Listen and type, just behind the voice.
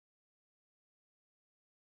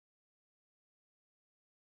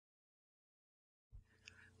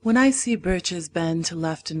When I see birches bend to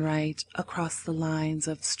left and right across the lines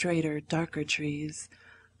of straighter, darker trees,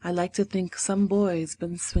 I like to think some boy's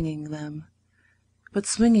been swinging them. But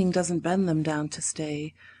swinging doesn't bend them down to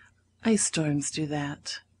stay. Ice storms do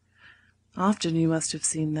that. Often you must have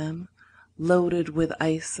seen them, loaded with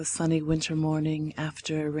ice a sunny winter morning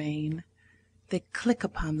after a rain. They click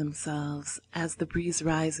upon themselves as the breeze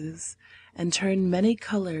rises, and turn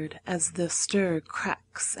many-colored as the stir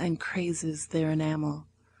cracks and crazes their enamel.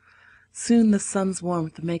 Soon the sun's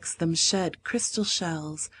warmth makes them shed crystal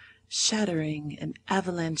shells, shattering and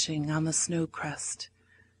avalanching on the snow crust.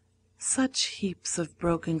 Such heaps of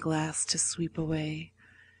broken glass to sweep away,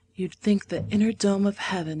 you'd think the inner dome of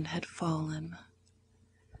heaven had fallen.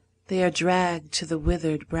 They are dragged to the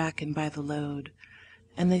withered bracken by the load,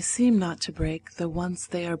 and they seem not to break though once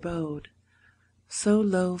they are bowed. So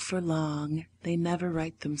low for long, they never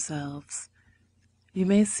right themselves. You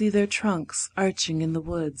may see their trunks arching in the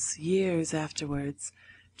woods years afterwards,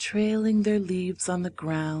 trailing their leaves on the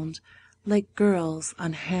ground like girls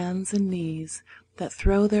on hands and knees that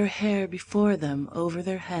throw their hair before them over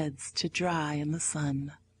their heads to dry in the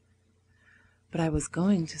sun. But I was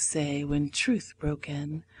going to say, when Truth broke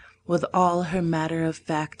in, with all her matter of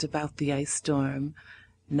fact about the ice storm,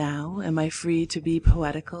 now am I free to be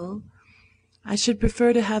poetical? I should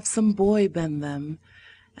prefer to have some boy bend them,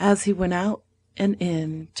 as he went out and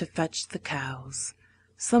in to fetch the cows,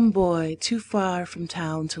 some boy too far from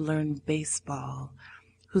town to learn baseball,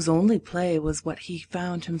 whose only play was what he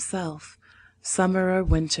found himself, summer or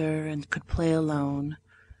winter, and could play alone.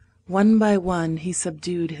 One by one he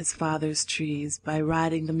subdued his father's trees by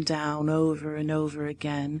riding them down over and over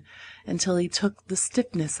again until he took the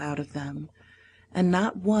stiffness out of them, and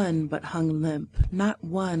not one but hung limp, not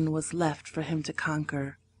one was left for him to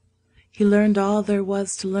conquer. He learned all there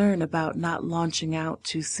was to learn about not launching out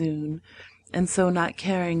too soon, and so not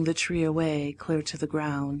carrying the tree away clear to the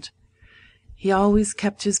ground. He always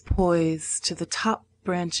kept his poise to the top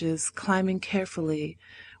branches, climbing carefully,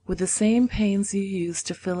 with the same pains you use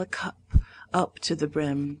to fill a cup, up to the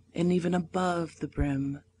brim, and even above the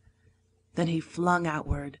brim. Then he flung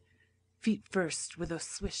outward, feet first with a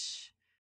swish.